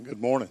Good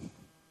morning.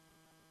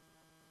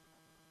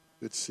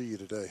 Good to see you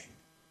today.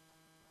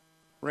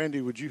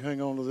 Randy, would you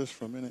hang on to this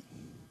for a minute?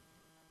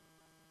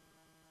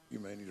 You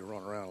may need to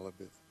run around a little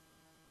bit.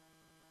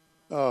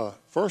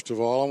 First of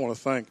all, I want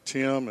to thank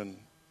Tim and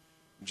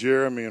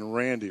Jeremy and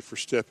Randy for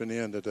stepping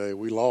in today.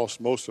 We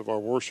lost most of our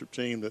worship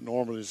team that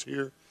normally is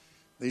here.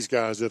 These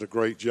guys did a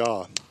great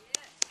job.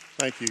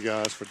 Thank you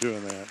guys for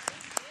doing that.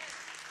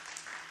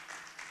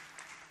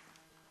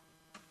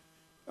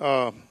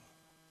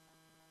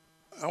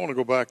 I want to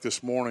go back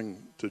this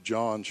morning to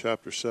John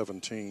chapter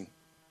 17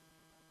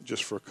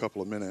 just for a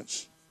couple of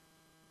minutes,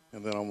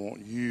 and then I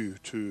want you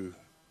to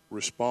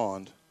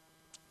respond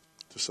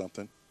to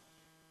something.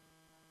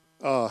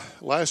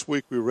 Last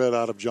week we read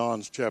out of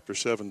John chapter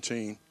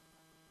 17,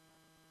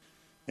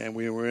 and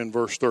we were in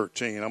verse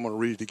 13. I'm going to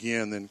read it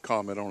again, then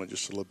comment on it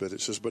just a little bit.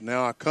 It says, "But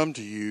now I come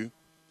to you,"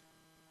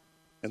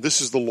 and this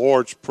is the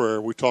Lord's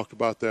Prayer. We talked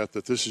about that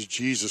this is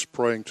Jesus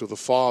praying to the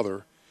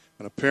Father,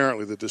 and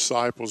apparently the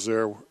disciples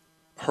there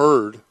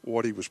heard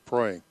what he was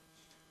praying.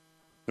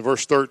 In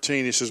verse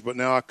 13, he says, "But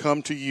now I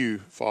come to you,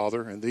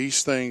 Father, and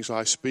these things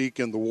I speak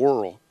in the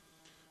world,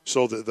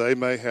 so that they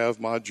may have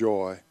my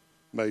joy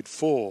made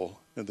full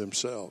in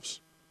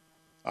themselves.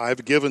 I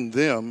have given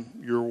them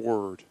your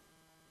word,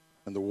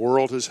 and the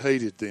world has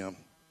hated them,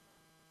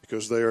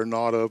 because they are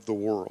not of the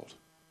world,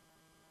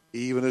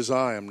 even as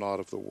I am not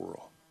of the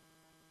world.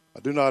 I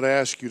do not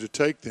ask you to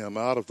take them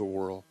out of the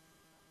world,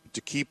 but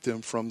to keep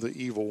them from the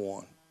evil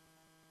one.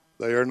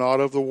 They are not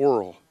of the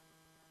world,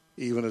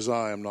 even as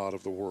I am not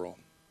of the world.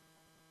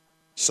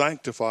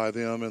 Sanctify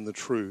them in the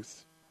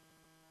truth.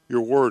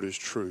 Your word is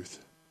truth.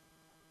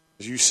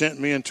 As you sent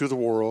me into the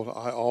world,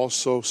 I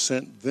also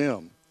sent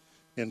them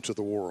into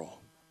the world.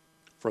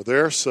 For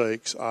their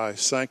sakes I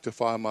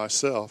sanctify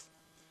myself,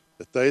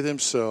 that they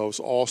themselves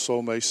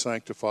also may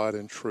sanctify it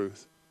in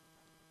truth.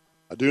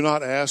 I do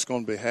not ask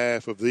on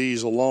behalf of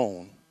these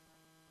alone,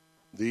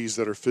 these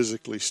that are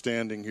physically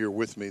standing here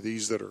with me,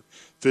 these that are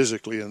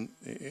physically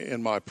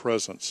in my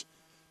presence.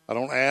 I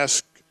don't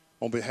ask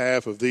on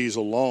behalf of these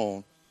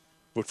alone,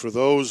 but for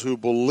those who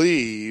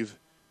believe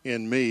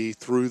in me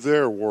through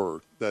their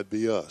word." That'd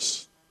be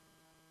us.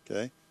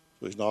 Okay?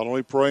 So he's not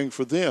only praying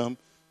for them,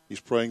 he's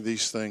praying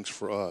these things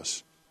for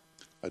us.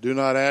 "I do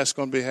not ask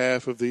on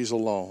behalf of these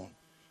alone,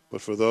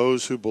 but for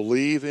those who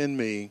believe in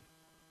me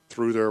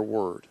through their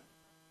word,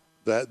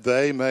 that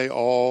they may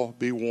all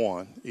be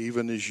one,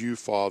 even as you,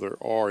 Father,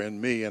 are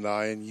in me and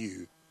I in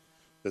you,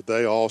 that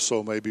they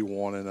also may be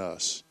one in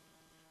us,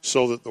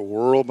 so that the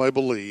world may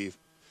believe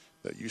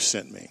that you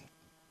sent me."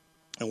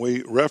 And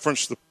we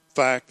referenced the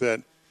fact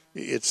that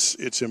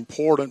it's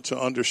important to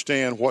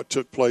understand what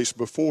took place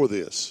before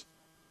this,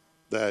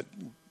 that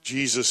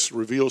Jesus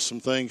revealed some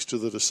things to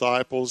the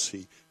disciples.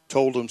 He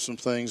told them some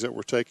things that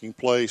were taking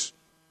place.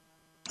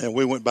 And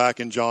we went back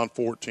in John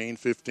 14,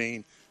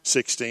 15,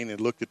 16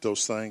 and looked at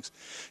those things.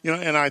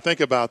 And I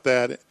think about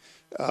that.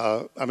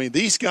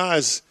 These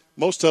guys,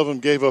 most of them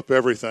gave up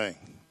everything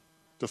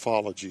to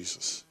follow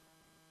Jesus.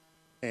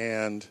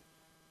 And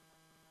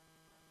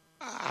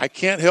I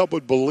can't help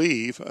but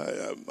believe,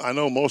 I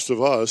know most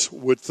of us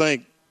would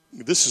think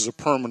this is a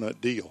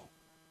permanent deal.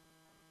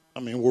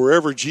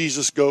 Wherever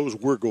Jesus goes,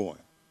 we're going.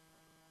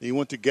 He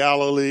went to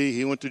Galilee,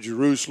 he went to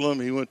Jerusalem,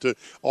 he went to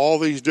all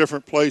these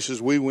different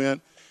places we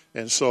went.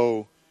 And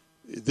so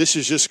this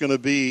is just going to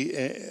be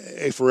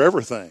a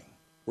forever thing.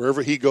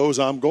 Wherever he goes,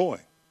 I'm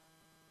going.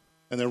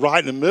 And then right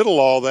in the middle of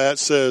all that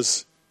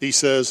he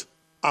says,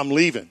 "I'm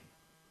leaving,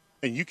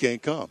 and you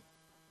can't come."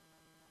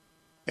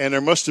 And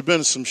there must have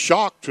been some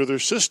shock to their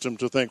system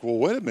to think, well,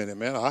 wait a minute,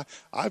 man,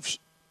 I've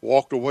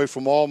walked away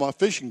from all my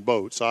fishing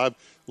boats. I've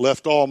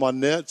left all my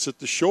nets at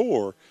the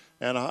shore,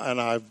 and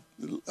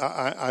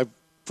I've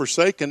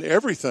forsaken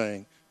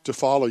everything to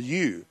follow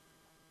you.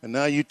 And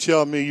now you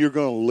tell me you're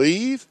going to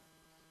leave,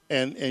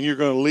 and you're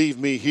going to leave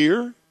me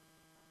here?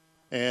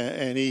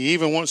 And he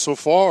even went so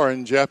far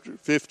in chapter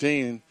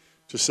 15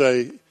 to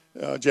say,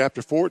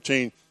 chapter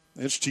 14,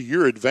 it's to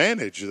your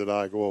advantage that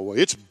I go away.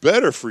 It's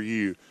better for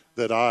you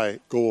that I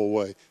go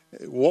away.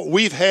 What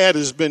we've had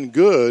has been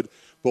good,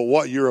 but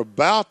what you're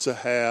about to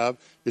have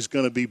is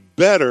going to be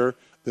better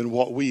than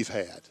what we've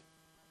had.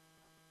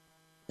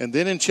 And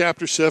then in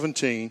chapter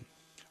 17,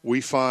 we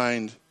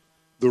find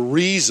the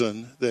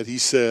reason that he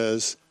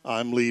says,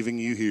 "I'm leaving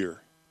you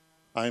here.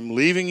 I'm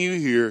leaving you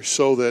here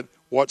so that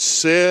what's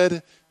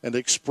said and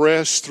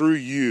expressed through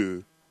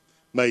you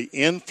may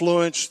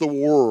influence the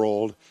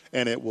world,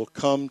 and it will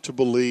come to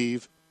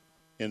believe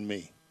in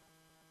me.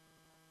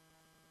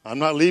 I'm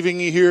not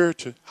leaving you here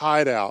to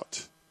hide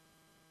out.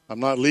 I'm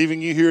not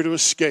leaving you here to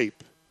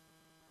escape.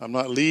 I'm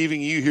not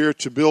leaving you here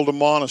to build a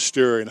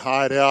monastery and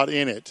hide out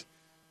in it.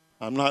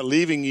 I'm not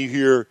leaving you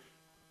here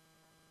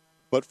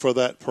but for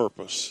that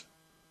purpose,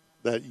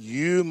 that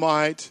you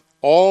might,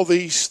 all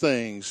these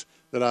things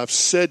that I've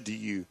said to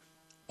you,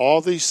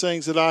 all these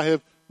things that I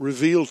have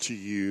revealed to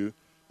you,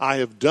 I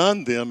have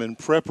done them in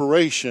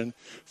preparation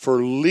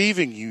for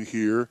leaving you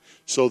here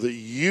so that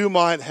you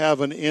might have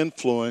an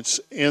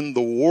influence in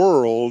the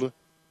world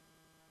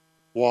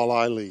while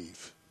I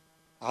leave."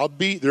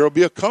 There'll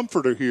be a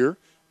comforter here.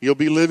 He'll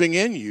be living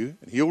in you,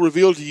 and he'll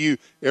reveal to you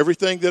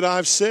everything that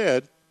I've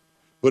said.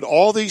 But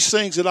all these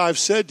things that I've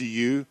said to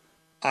you,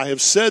 I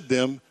have said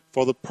them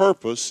for the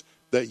purpose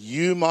that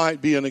you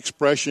might be an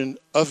expression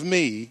of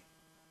me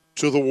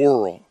to the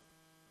world,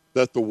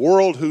 that the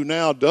world who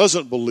now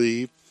doesn't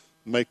believe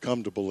may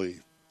come to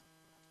believe.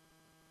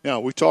 Now,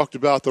 we talked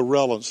about the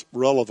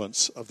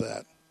relevance of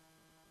that.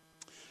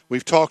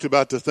 We've talked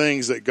about the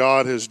things that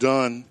God has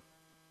done,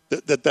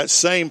 that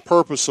same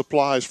purpose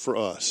applies for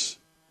us.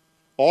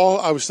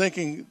 I was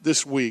thinking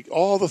this week,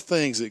 all the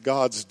things that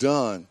God's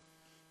done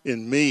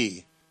in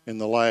me in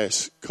the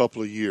last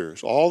couple of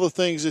years, all the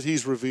things that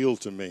he's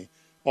revealed to me,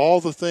 all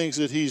the things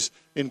that he's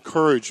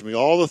encouraged me,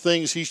 all the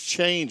things he's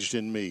changed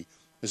in me,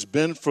 has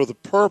been for the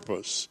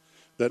purpose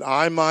that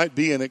I might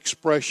be an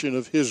expression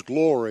of his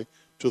glory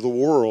to the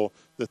world,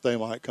 that they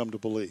might come to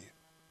believe.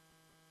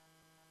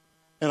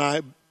 And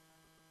I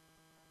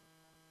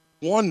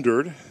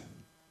wondered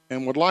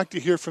and would like to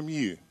hear from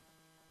you.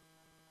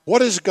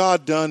 What has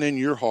God done in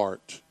your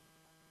heart?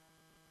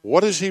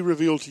 What has he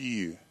revealed to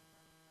you?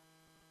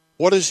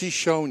 What has he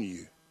shown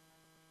you?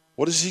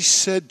 What has he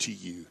said to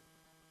you?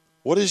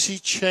 What has he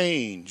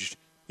changed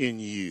in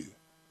you?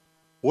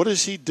 What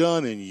has he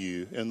done in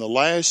you in the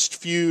last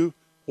few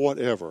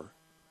whatever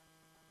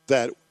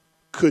that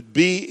could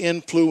be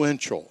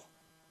influential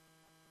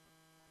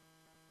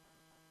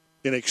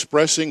in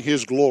expressing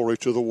his glory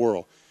to the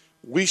world?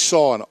 We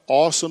saw an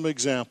awesome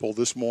example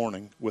this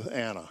morning with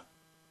Anna.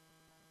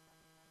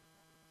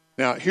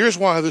 Now, here's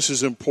why this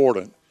is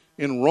important.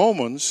 In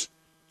Romans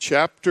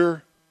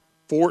chapter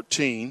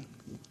 14,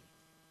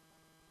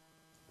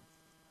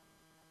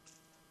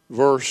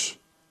 verse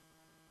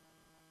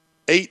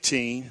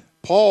 18,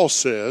 Paul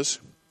says,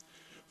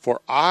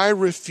 For I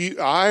will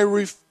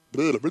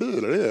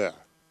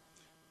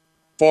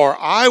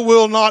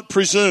not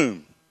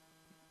presume.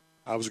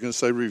 I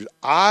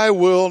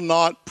will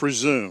not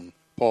presume,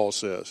 Paul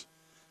says.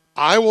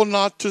 I will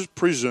not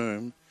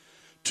presume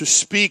to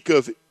speak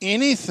of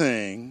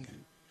anything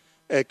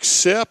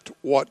except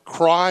what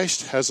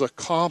Christ has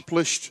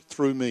accomplished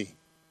through me.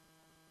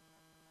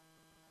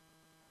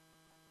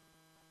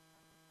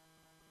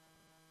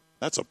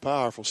 That's a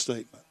powerful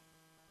statement.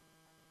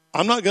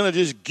 I'm not going to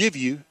just give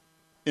you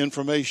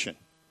information.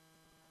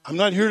 I'm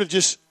not here to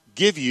just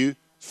give you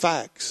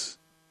facts.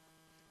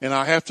 And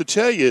I have to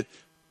tell you,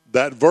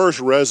 that verse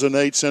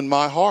resonates in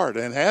my heart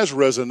and has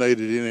resonated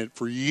in it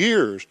for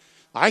years.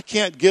 I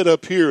can't get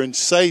up here and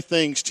say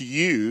things to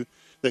you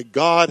that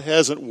God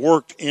hasn't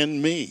worked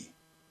in me.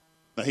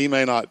 Now, he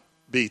may not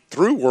be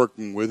through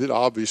working with it,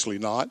 obviously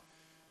not.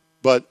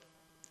 But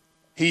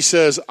he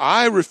says,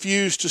 I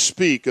refuse to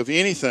speak of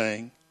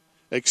anything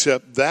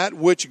except that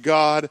which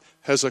God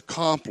has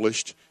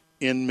accomplished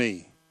in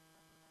me.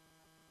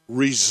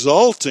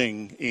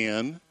 Resulting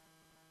in,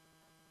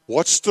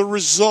 what's the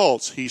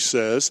results, he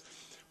says?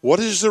 What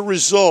is the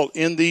result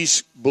in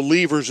these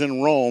believers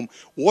in Rome?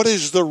 What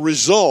is the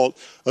result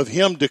of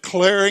him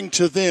declaring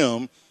to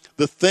them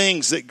the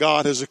things that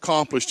God has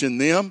accomplished in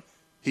them?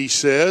 He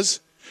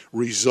says,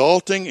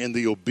 resulting in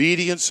the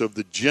obedience of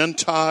the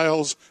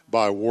Gentiles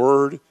by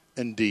word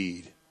and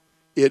deed.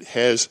 It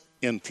has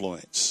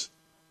influence.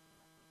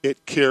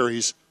 It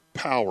carries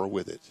power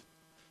with it.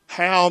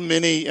 How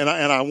many, and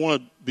I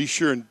want to be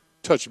sure and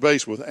touch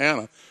base with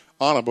Anna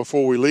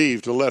before we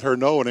leave to let her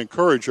know and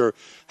encourage her.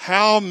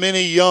 How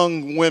many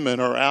young women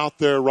are out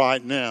there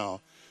right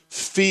now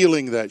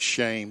feeling that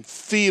shame,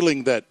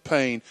 feeling that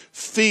pain,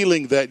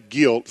 feeling that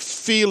guilt,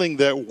 feeling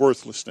that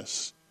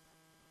worthlessness?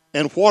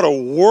 And what a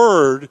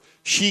word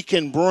she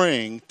can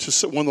bring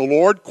to when the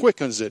Lord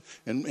quickens it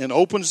and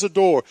opens the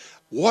door.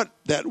 What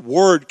that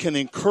word can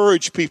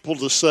encourage people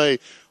to say,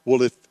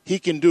 well, if he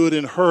can do it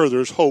in her,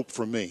 there's hope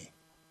for me.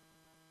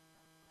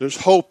 There's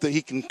hope that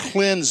he can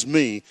cleanse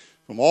me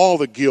from all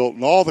the guilt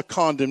and all the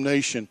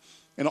condemnation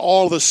and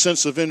all the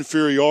sense of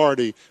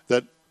inferiority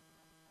that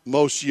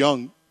most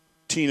young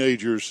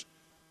teenagers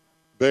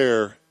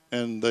bear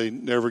and they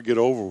never get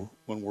over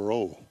when we're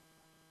old.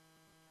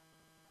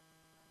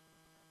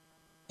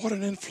 What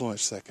an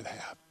influence that could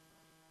have.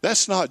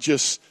 That's not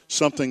just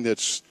something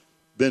that's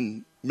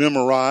been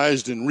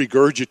memorized and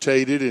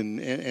regurgitated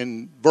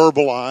and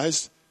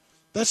verbalized.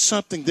 That's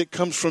something that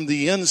comes from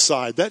the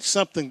inside. That's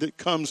something that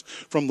comes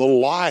from the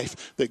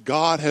life that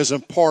God has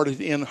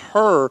imparted in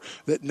her,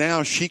 that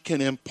now she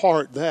can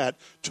impart that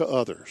to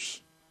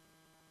others.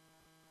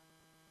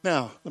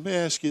 Now, let me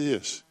ask you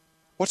this.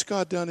 What's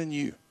God done in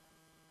you?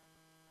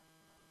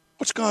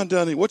 What's God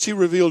done in you? What's he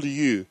revealed to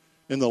you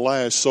in the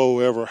last so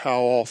ever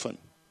how often?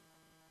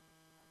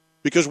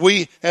 Because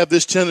we have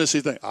this tendency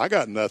to think, I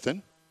got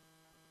nothing.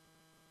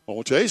 I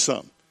want to tell you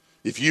something.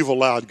 If you've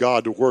allowed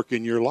God to work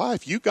in your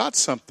life, you got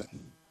something.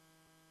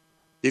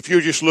 If you're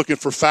just looking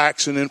for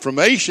facts and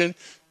information,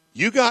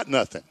 you got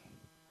nothing.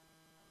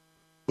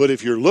 But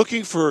if you're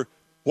looking for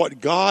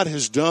what God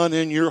has done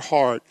in your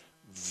heart,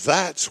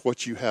 that's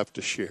what you have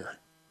to share.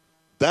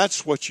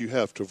 That's what you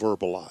have to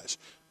verbalize.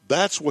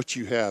 That's what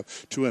you have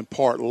to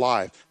impart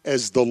life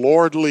as the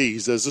Lord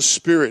leads, as the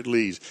Spirit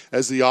leads,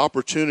 as the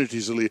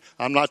opportunities lead.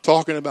 I'm not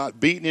talking about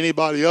beating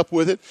anybody up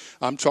with it.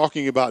 I'm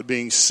talking about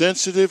being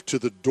sensitive to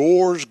the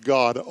doors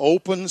God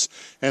opens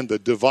and the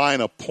divine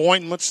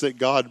appointments that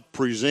God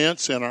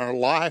presents in our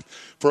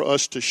life for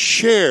us to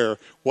share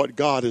what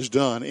God has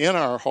done in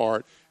our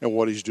heart and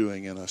what He's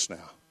doing in us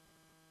now.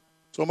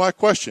 So my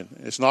question,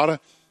 it's not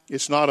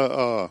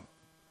a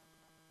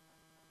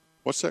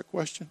what's that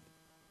question?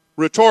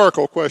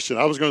 Rhetorical question.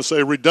 I was going to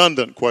say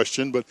redundant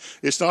question, but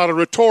it's not a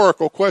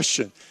rhetorical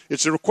question.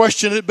 It's a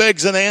question that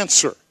begs an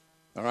answer.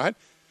 All right?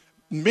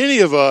 Many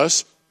of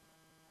us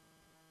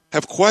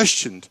have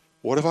questioned,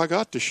 what have I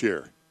got to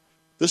share?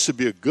 This would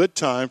be a good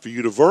time for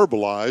you to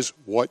verbalize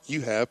what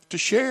you have to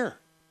share.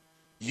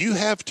 You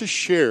have to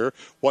share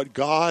what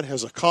God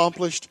has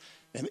accomplished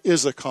and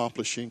is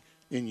accomplishing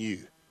in you.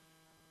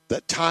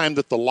 That time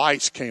that the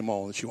lights came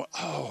on, that you went,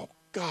 oh,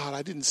 God,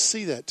 I didn't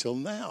see that till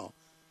now.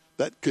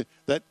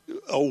 That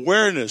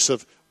awareness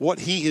of what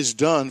He has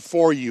done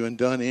for you and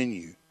done in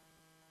you.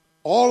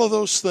 All of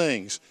those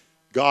things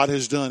God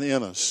has done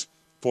in us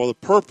for the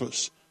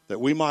purpose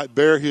that we might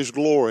bear His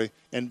glory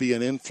and be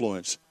an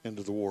influence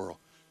into the world.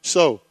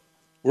 So,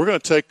 we're going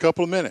to take a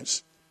couple of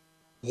minutes.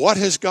 What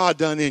has God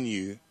done in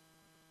you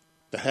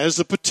that has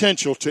the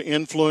potential to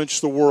influence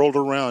the world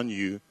around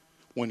you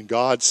when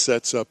God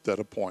sets up that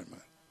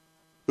appointment?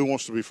 Who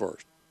wants to be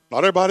first?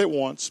 Not everybody at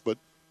once, but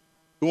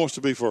who wants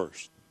to be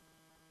first?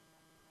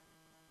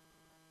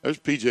 There's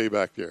PJ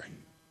back there.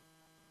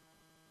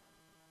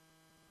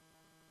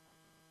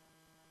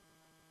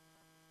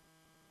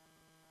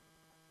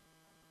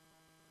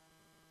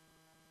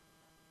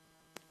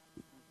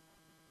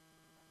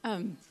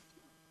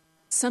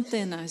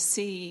 Something I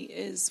see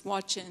is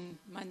watching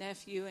my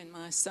nephew and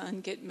my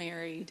son get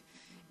married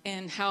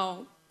and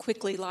how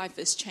quickly life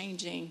is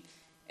changing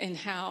and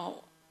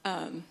how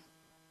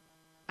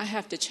I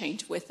have to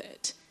change with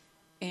it.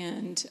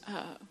 And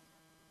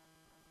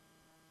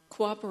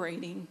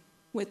cooperating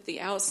with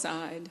the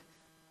outside.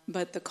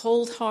 But the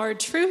cold, hard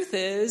truth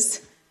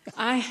is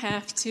I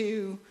have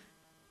to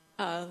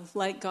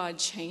let God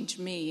change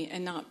me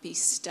and not be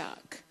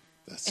stuck.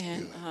 That's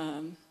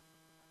good.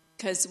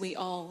 Because we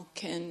all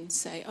can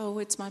say, oh,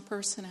 it's my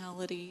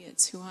personality,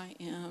 it's who I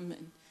am,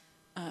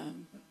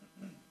 and,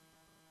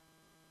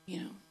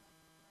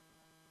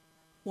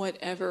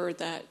 whatever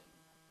that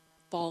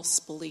false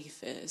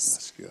belief is.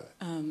 That's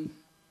good.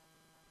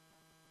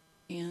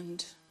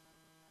 And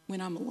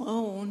when I'm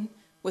alone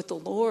with the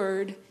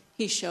Lord,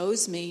 He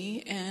shows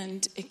me,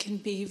 and it can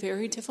be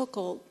very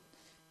difficult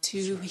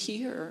to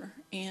hear.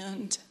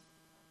 And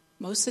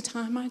most of the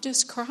time, I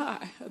just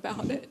cry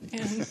about it,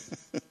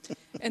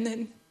 and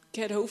then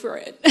get over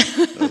it.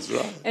 That's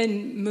right.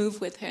 And move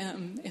with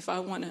Him if I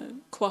want to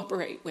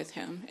cooperate with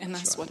Him, and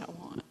that's right. what I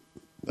want.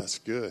 That's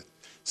good.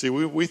 See,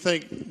 we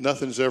think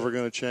nothing's ever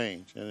going to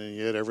change, and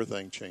yet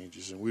everything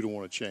changes, and we don't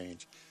want to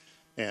change.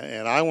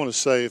 And I want to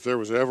say, if there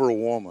was ever a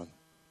woman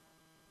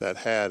that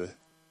had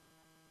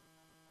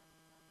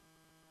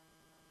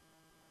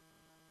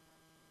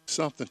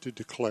something to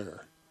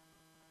declare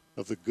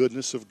of the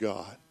goodness of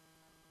God,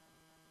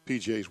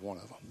 PJ's one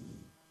of them.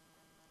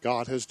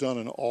 God has done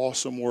an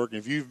awesome work. And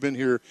if you've been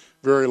here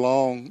very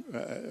long,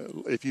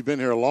 if you've been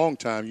here a long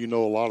time, you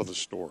know a lot of the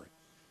story.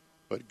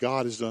 But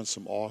God has done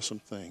some awesome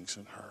things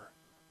in her.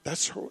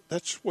 That's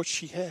what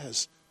she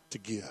has to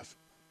give.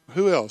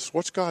 Who else?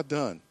 What's God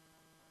done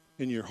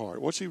in your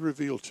heart? What's He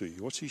revealed to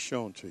you? What's He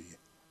shown to you?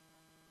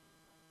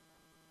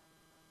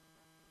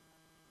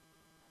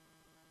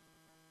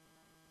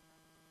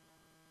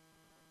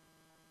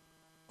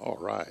 All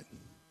right.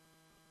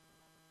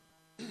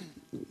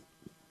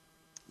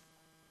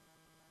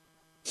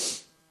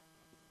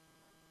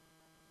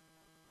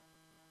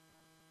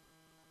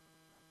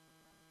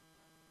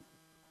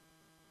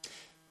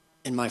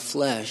 In my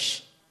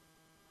flesh,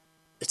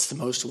 it's the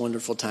most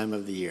wonderful time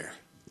of the year.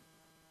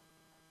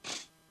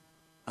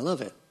 I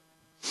love it.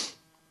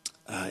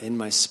 In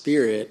my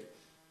spirit,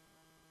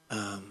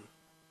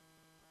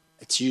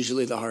 it's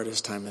usually the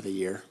hardest time of the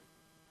year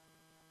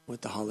with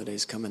the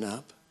holidays coming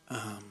up.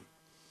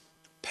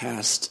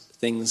 Past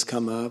things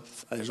come up.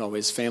 There's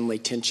always family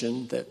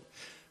tension that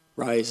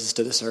rises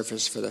to the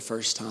surface for the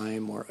first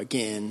time or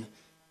again.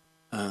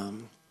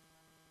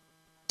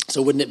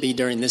 So wouldn't it be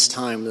during this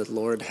time that the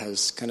Lord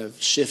has kind of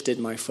shifted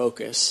my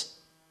focus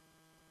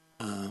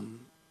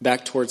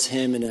back towards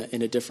Him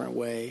in a different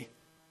way?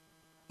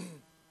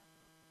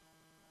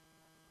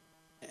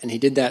 And He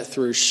did that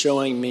through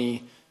showing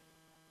me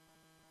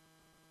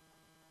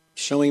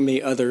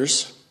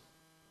others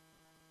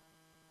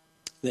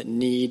that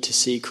need to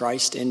see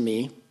Christ in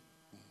me.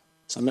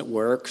 Some at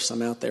work,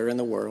 some out there in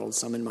the world,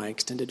 some in my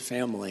extended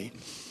family.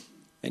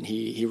 And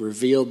He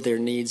revealed their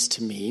needs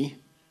to me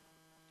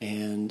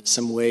and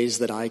some ways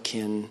that I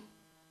can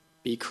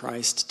be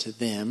Christ to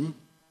them.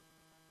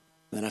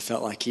 And then I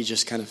felt like He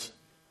just kind of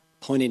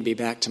pointed me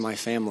back to my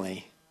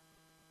family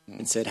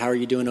and said, how are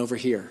you doing over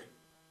here?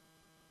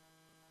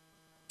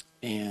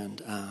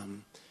 And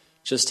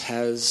just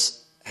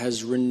has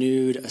has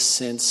renewed a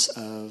sense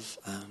of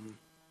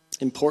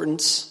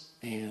importance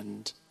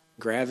and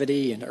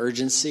gravity and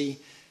urgency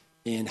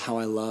in how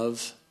I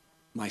love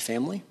my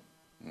family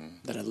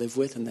that I live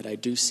with and that I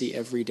do see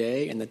every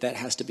day, and that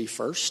has to be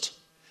first.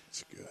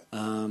 That's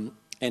good.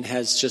 And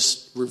has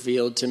just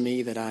revealed to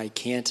me that I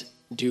can't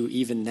do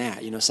even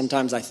that.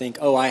 Sometimes I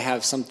think, I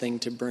have something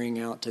to bring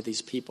out to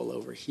these people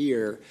over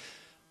here.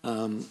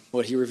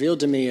 What he revealed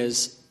to me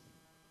is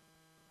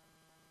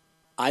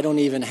I don't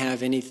even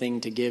have anything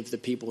to give the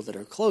people that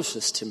are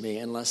closest to me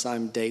unless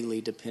I'm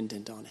daily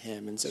dependent on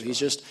him. And so he's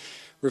just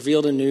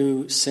revealed a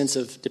new sense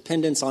of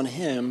dependence on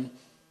him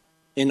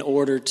in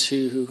order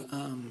to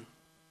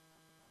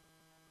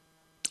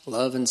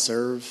love and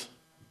serve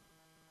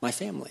my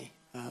family,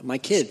 my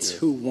kids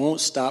who won't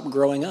stop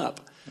growing up.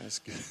 That's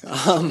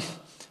good.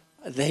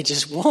 They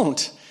just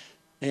won't.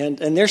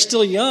 And they're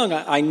still young,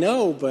 I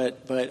know,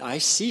 but I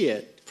see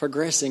it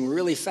progressing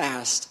really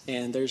fast,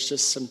 and there's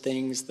just some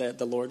things that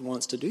the Lord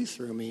wants to do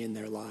through me in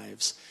their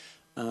lives.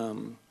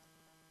 And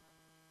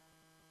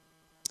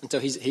so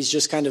he's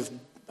just kind of,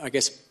 I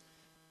guess,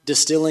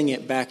 distilling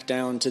it back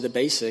down to the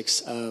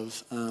basics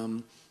of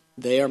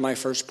they are my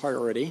first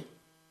priority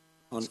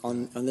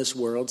on this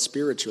world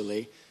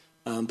spiritually.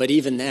 But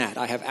even that,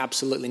 I have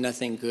absolutely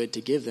nothing good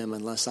to give them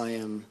unless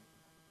I'm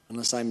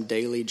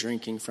daily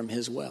drinking from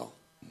his well.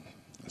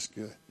 That's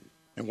good.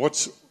 And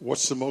what's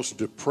the most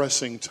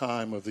depressing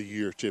time of the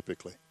year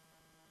typically?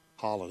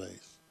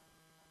 Holidays.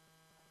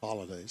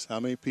 How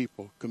many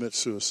people commit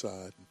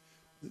suicide?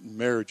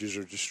 Marriages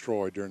are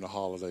destroyed during the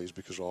holidays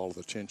because of all of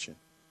the tension.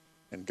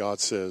 And God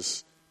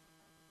says,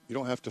 you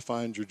don't have to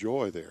find your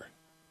joy there.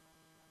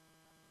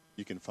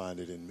 You can find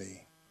it in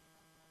me.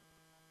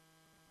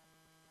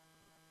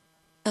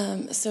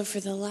 So for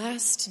the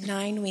last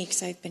 9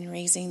 weeks, I've been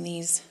raising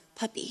these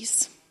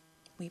puppies.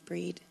 We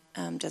breed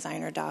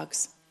designer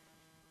dogs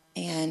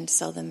and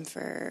sell them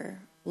for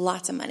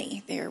lots of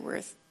money. They are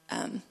worth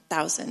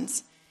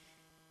thousands.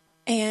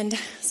 And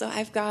so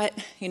I've got,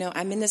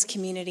 I'm in this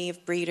community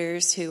of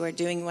breeders who are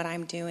doing what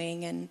I'm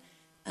doing, and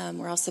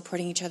we're all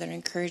supporting each other and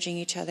encouraging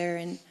each other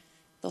in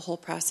the whole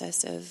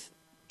process of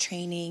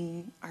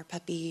training our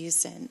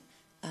puppies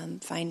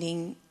and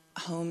finding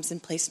homes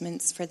and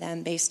placements for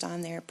them based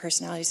on their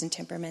personalities and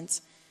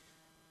temperaments.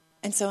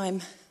 And so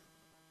I'm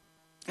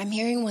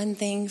hearing one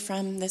thing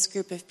from this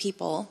group of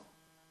people,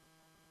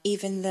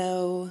 even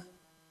though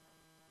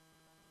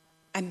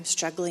I'm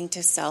struggling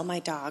to sell my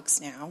dogs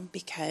now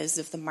because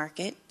of the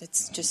market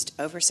that's just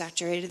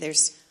oversaturated.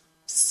 There's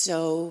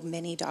so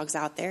many dogs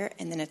out there,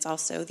 and then it's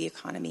also the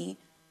economy.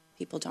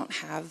 People don't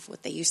have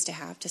what they used to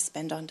have to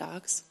spend on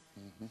dogs.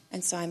 Mm-hmm.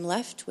 And so I'm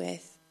left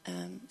with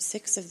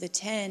 6 of the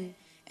 10,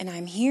 and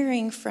I'm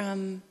hearing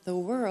from the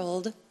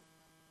world,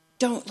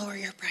 don't lower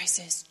your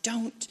prices,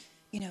 don't,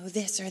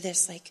 this or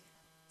this, like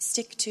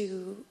stick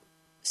to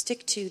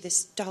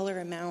this dollar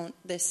amount,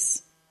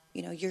 this,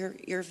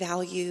 your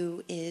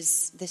value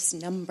is this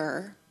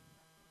number.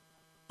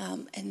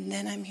 And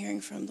then I'm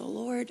hearing from the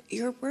Lord,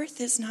 your worth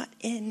is not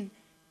in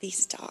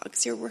these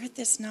dogs. Your worth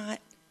is not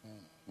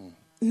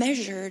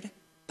measured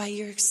by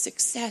your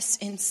success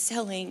in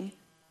selling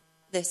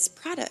this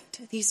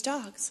product, these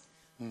dogs.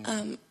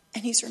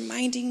 And he's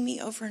reminding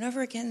me over and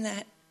over again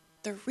that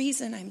the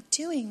reason I'm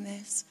doing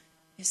this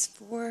is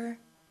for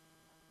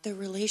the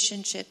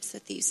relationships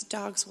that these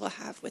dogs will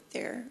have with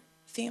their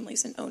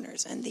families and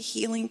owners, and the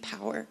healing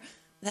power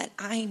that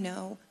I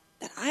know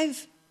that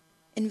I've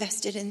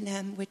invested in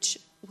them, which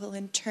will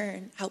in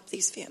turn help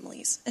these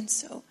families. And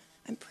so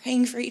I'm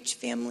praying for each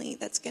family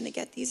that's going to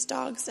get these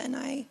dogs, and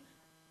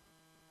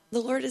the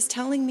Lord is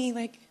telling me,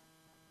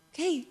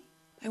 okay,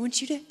 I want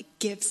you to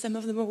give some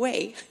of them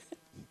away.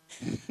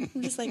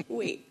 I'm just like,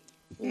 wait,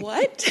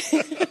 what?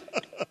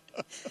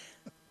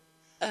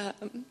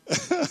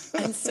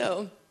 And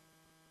so,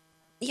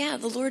 yeah,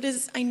 the Lord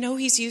I know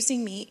he's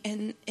using me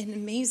in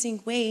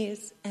amazing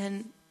ways,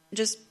 and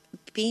just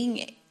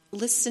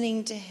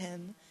listening to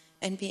him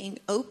and being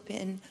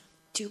open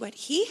to what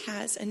he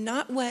has and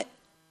not what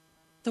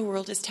the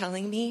world is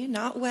telling me,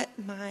 not what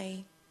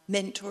my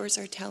mentors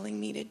are telling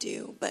me to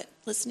do, but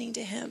listening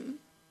to him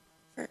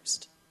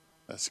first.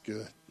 That's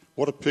good.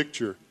 What a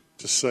picture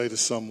to say to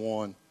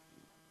someone,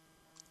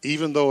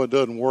 even though it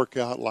doesn't work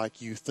out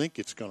like you think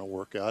it's going to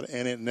work out,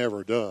 and it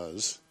never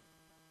does,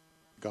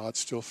 God's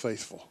still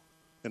faithful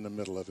in the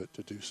middle of it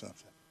to do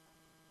something.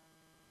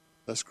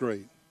 That's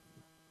great.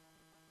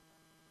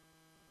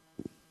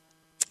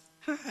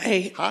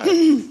 Hi.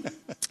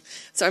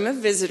 So I'm a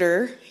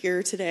visitor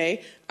here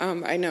today.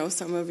 I know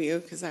some of you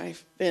because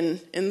I've been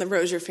in the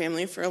Rozier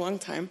family for a long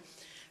time.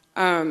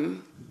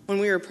 When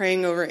we were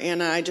praying over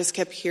Anna, I just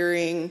kept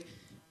hearing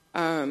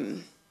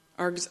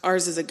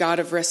ours is a God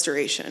of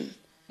restoration.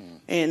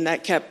 And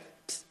that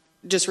kept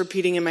just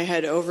repeating in my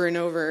head over and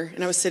over.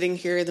 And I was sitting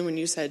here, and then when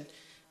you said,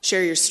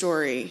 share your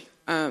story.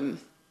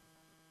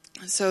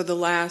 So the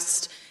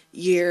last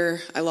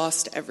year, I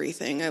lost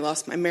everything. I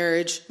lost my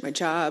marriage, my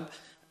job,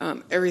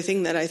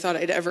 everything that I thought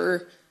I'd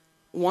ever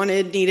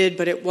wanted, needed,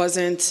 but it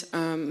wasn't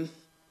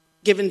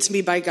given to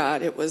me by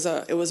God. It was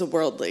a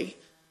worldly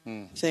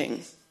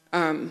thing.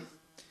 I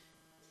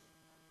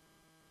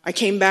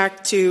came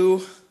back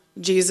to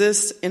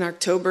Jesus in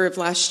October of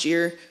last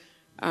year,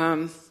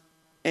 and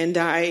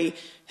I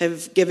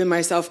have given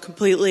myself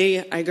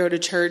completely. I go to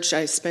church.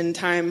 I spend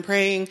time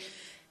praying.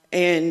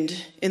 And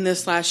in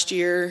this last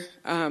year,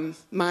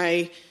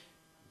 my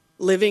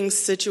living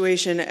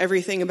situation,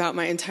 everything about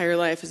my entire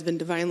life has been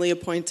divinely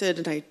appointed,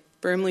 and I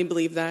firmly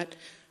believe that.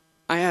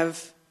 I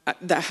have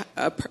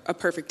a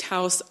perfect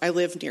house. I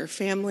live near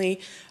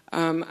family.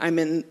 I'm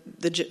in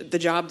the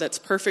job that's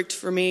perfect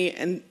for me.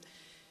 And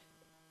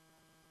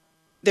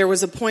there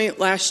was a point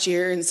last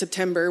year in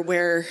September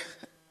where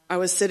I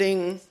was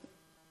sitting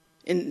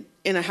in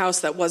a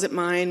house that wasn't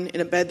mine,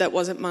 in a bed that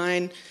wasn't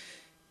mine,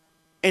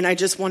 and I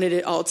just wanted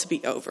it all to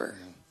be over.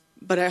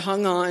 But I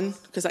hung on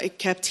because I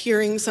kept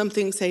hearing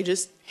something say,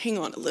 just hang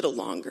on a little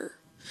longer.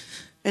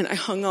 And I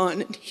hung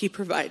on, and he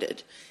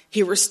provided.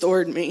 He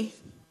restored me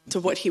to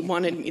what he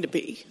wanted me to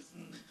be.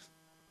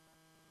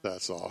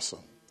 That's awesome.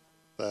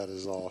 That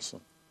is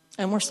awesome.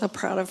 And we're so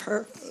proud of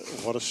her.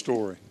 What a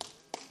story.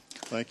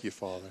 Thank you,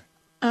 Father.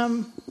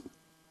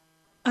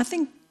 I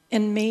think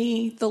in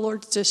me, the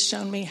Lord's just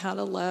shown me how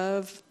to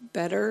love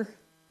better.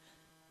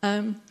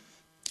 I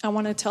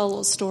want to tell a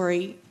little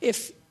story.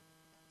 If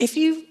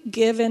you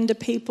give into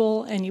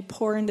people and you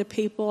pour into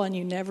people and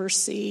you never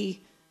see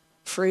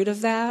fruit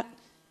of that,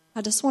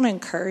 I just want to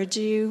encourage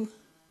you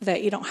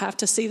that you don't have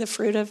to see the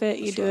fruit of it.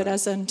 You do it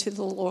as unto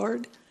the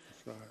Lord.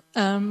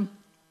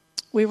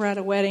 We were at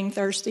a wedding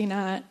Thursday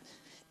night,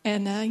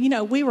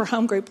 and, we were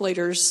home group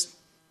leaders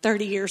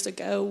 30 years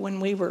ago when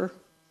we were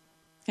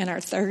in our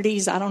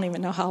 30s. I don't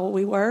even know how old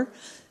we were.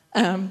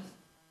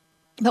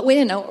 But we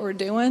didn't know what we were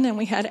doing, and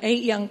we had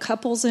 8 young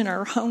couples in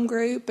our home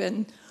group,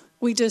 and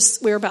we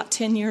were about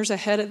 10 years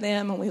ahead of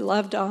them, and we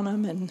loved on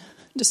them and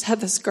just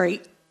had this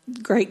great,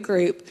 great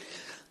group.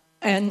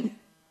 And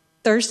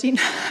Thursday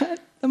night,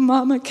 the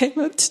mama came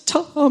up to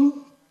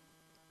Tom.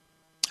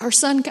 Our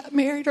son got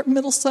married, our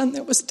middle son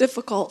that was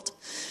difficult,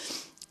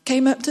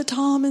 came up to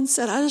Tom and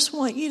said, I just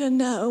want you to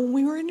know, when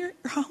we were in your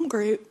home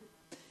group,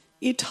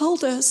 you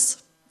told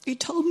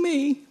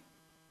me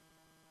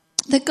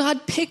that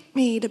God picked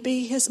me to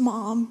be his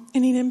mom,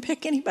 and he didn't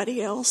pick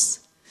anybody else.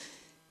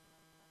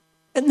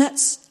 And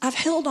I've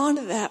held on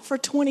to that for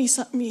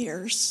 20-something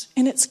years,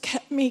 and it's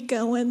kept me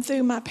going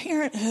through my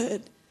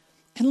parenthood.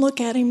 And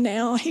look at him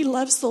now. He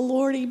loves the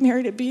Lord. He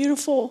married a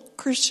beautiful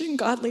Christian,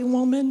 godly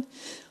woman.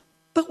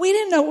 But we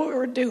didn't know what we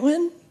were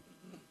doing.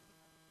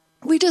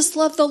 We just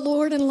love the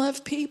Lord and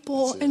love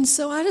people. And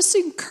so I just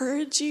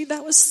encourage you.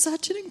 That was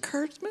such an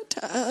encouragement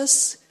to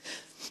us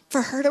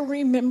for her to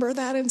remember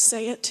that and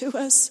say it to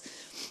us.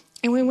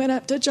 And we went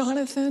up to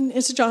Jonathan.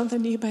 It's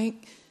Jonathan Eubank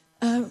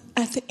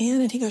at the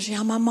end. And he goes,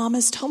 yeah, my mom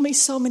has told me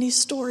so many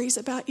stories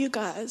about you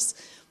guys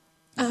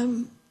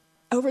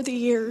over the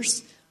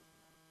years.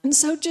 And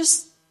so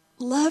just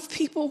love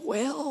people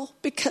well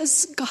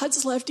because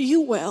God's loved you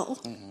well.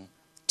 Mm-hmm.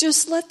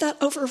 Just let that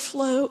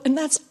overflow. And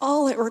that's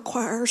all it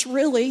requires,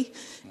 really,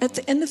 at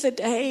the end of the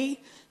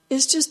day,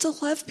 is just to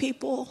love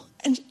people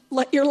and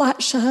let your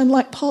light shine,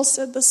 like Paul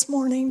said this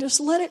morning. Just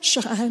let it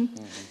shine.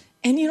 Mm-hmm.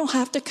 And you don't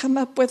have to come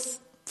up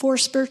with 4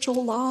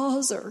 spiritual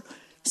laws or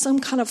some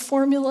kind of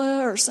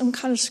formula or some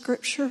kind of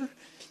scripture.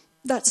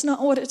 That's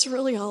not what it's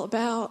really all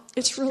about.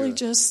 It's really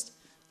just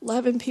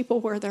loving people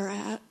where they're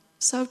at.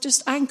 So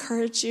I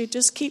encourage you,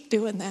 just keep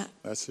doing that.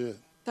 That's it.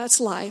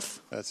 That's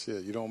life. That's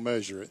it. You don't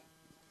measure it.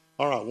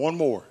 All right, one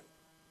more.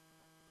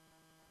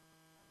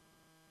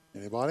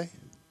 Anybody?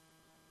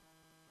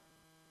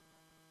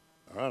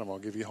 All right, I'm going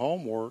to give you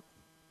homework.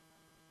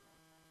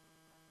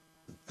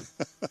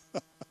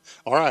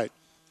 All right,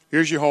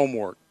 here's your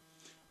homework.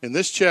 In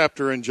this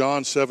chapter in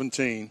John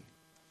 17,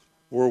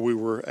 where we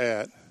were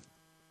at,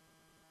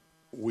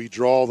 we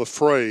draw the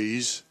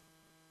phrase,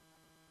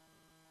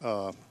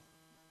 find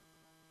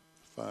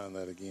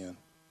that again.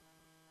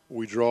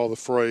 We draw the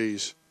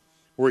phrase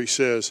where he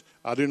says,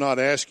 I do not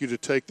ask you to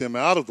take them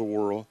out of the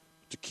world,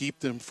 to keep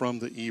them from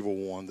the evil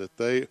one, that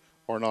they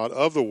are not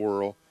of the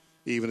world,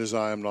 even as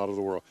I am not of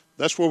the world.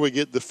 That's where we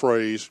get the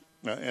phrase,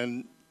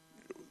 and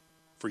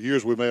for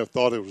years we may have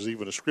thought it was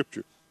even a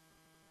scripture,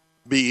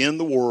 be in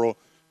the world,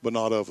 but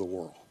not of the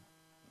world.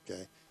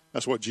 Okay,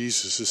 that's what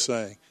Jesus is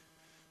saying.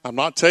 I'm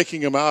not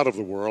taking them out of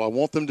the world. I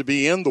want them to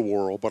be in the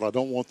world, but I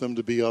don't want them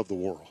to be of the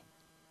world.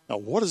 Now,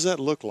 what does that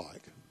look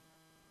like?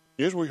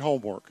 Here's your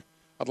homework.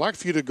 I'd like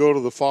for you to go to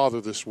the Father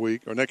this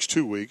week, or next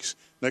 2 weeks.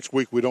 Next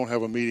week we don't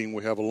have a meeting,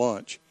 we have a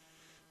lunch.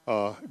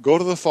 Go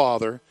to the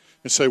Father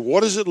and say,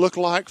 what does it look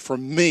like for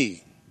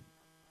me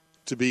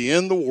to be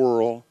in the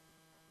world,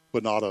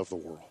 but not of the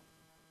world?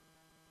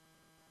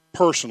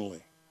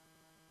 Personally,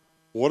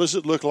 what does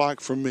it look like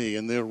for me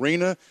in the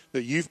arena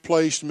that you've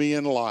placed me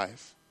in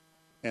life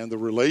and the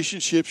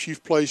relationships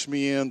you've placed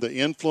me in, the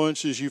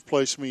influences you've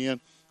placed me in?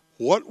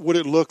 What would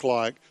it look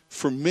like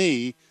for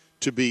me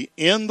to be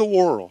in the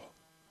world,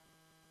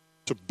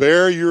 to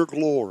bear your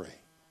glory,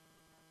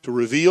 to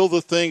reveal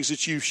the things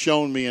that you've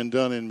shown me and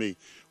done in me?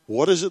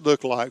 What does it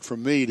look like for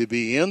me to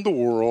be in the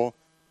world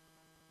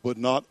but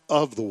not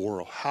of the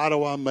world? How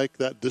do I make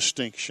that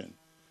distinction?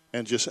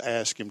 And just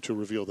ask him to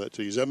reveal that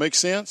to you. Does that make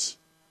sense?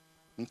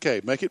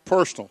 Okay, make it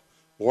personal.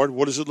 Lord,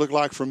 what does it look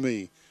like for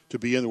me to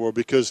be in the world?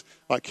 Because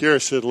like Kara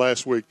said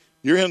last week,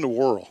 you're in the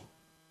world.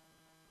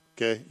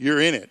 Okay,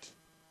 you're in it.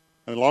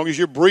 And as long as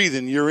you're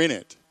breathing, you're in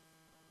it.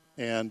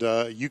 And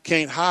you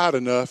can't hide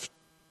enough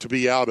to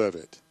be out of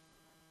it.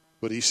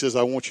 But he says,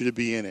 I want you to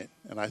be in it.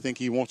 And I think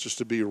he wants us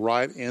to be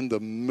right in the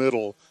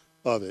middle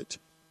of it,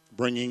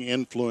 bringing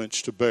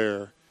influence to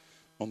bear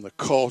on the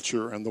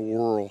culture and the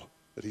world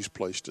that he's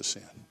placed us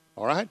in.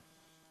 All right?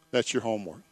 That's your homework.